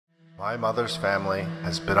My mother's family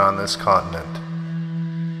has been on this continent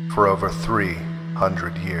for over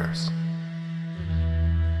 300 years.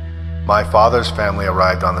 My father's family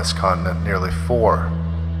arrived on this continent nearly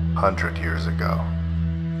 400 years ago.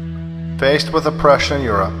 Faced with oppression in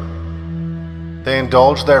Europe, they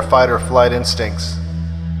indulged their fight-or-flight instincts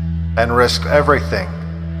and risked everything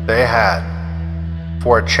they had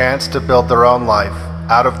for a chance to build their own life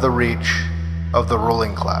out of the reach of the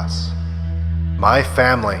ruling class. My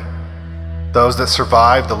family, those that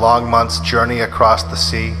survived the long months' journey across the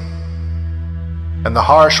sea, and the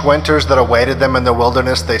harsh winters that awaited them in the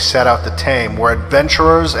wilderness they set out to tame, were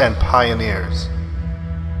adventurers and pioneers.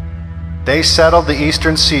 They settled the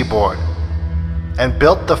eastern seaboard and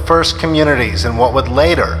built the first communities in what would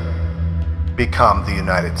later become the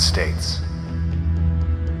United States.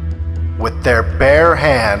 With their bare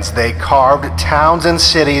hands, they carved towns and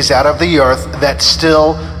cities out of the earth that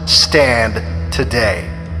still stand today.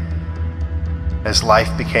 As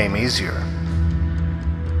life became easier,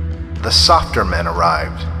 the softer men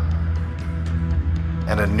arrived,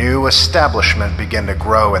 and a new establishment began to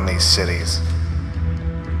grow in these cities.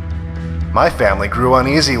 My family grew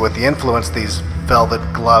uneasy with the influence these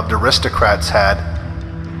velvet-gloved aristocrats had,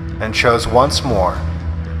 and chose once more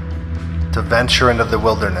to venture into the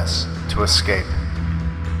wilderness to escape.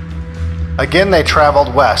 Again they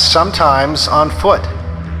traveled west, sometimes on foot,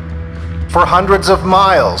 for hundreds of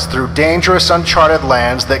miles through dangerous uncharted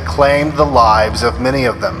lands that claimed the lives of many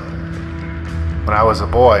of them. When I was a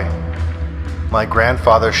boy, my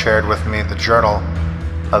grandfather shared with me the journal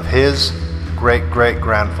of his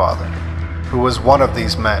great-great-grandfather, who was one of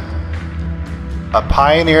these men, a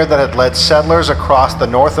pioneer that had led settlers across the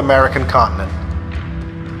North American continent.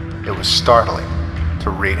 It was startling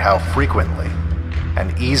to read how frequently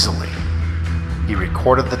and easily he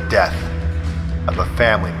recorded the death of a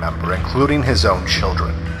family member, including his own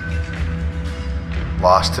children,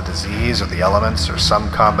 lost to disease or the elements or some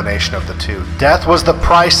combination of the two. Death was the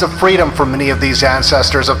price of freedom for many of these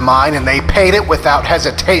ancestors of mine, and they paid it without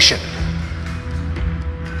hesitation.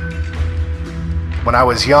 When I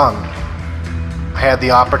was young, I had the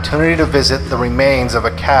opportunity to visit the remains of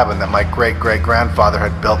a cabin that my great-great-grandfather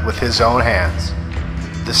had built with his own hands.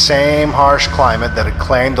 The same harsh climate that had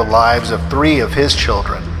claimed the lives of 3 of his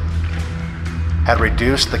children had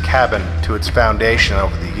reduced the cabin to its foundation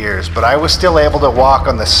over the years, but I was still able to walk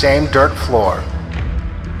on the same dirt floor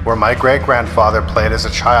where my great-grandfather played as a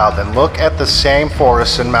child and look at the same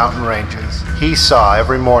forests and mountain ranges he saw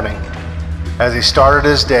every morning as he started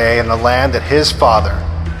his day in the land that his father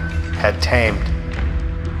had tamed.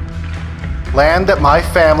 Land that my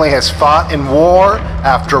family has fought in war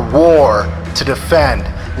after war to defend.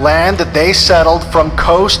 Land that they settled from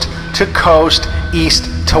coast to coast, east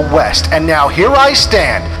to west. And now here I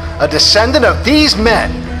stand, a descendant of these men,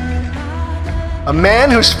 a man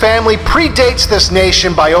whose family predates this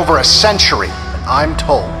nation by over a century. And I'm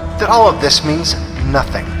told that all of this means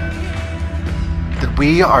nothing, that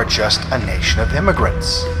we are just a nation of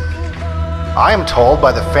immigrants. I am told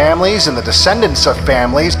by the families and the descendants of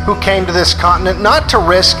families who came to this continent not to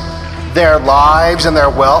risk their lives and their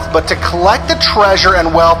wealth, but to collect the treasure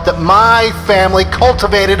and wealth that my family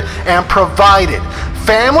cultivated and provided.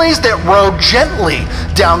 Families that rode gently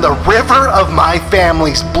down the river of my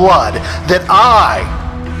family's blood, that I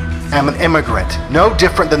am an immigrant, no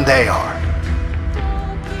different than they are.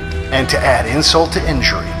 And to add insult to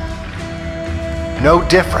injury, no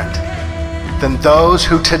different than those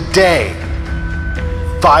who today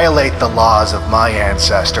violate the laws of my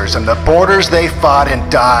ancestors and the borders they fought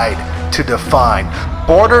and died to define,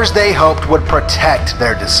 borders they hoped would protect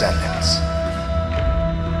their descendants.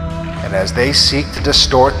 And as they seek to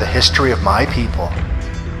distort the history of my people,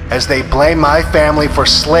 as they blame my family for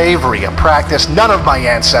slavery, a practice none of my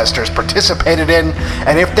ancestors participated in,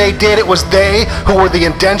 and if they did, it was they who were the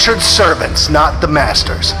indentured servants, not the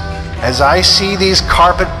masters. As I see these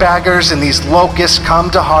carpetbaggers and these locusts come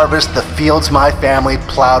to harvest the fields my family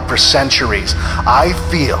plowed for centuries, I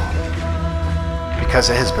feel, because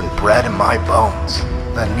it has been bred in my bones,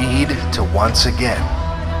 the need to once again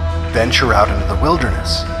venture out into the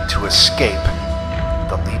wilderness to escape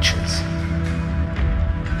the leeches.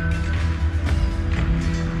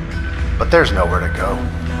 But there's nowhere to go.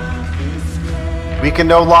 We can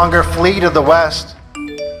no longer flee to the west.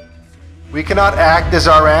 We cannot act as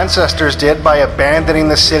our ancestors did by abandoning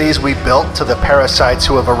the cities we built to the parasites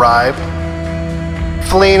who have arrived,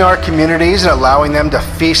 fleeing our communities and allowing them to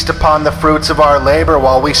feast upon the fruits of our labor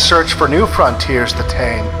while we search for new frontiers to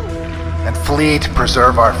tame and flee to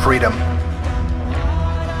preserve our freedom.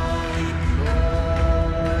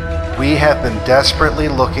 we have been desperately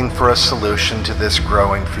looking for a solution to this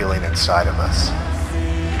growing feeling inside of us.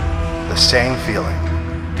 The same feeling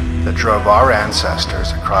that drove our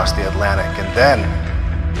ancestors across the Atlantic and then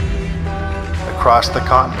across the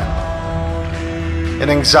continent. An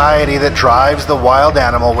anxiety that drives the wild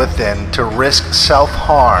animal within to risk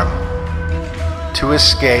self-harm, to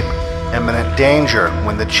escape imminent danger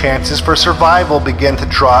when the chances for survival begin to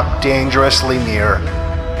drop dangerously near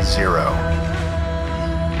zero.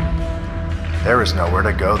 There is nowhere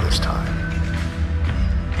to go this time.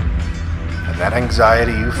 And that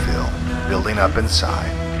anxiety you feel building up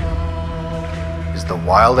inside is the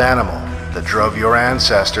wild animal that drove your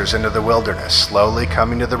ancestors into the wilderness, slowly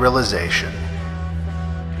coming to the realization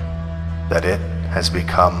that it has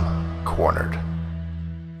become cornered.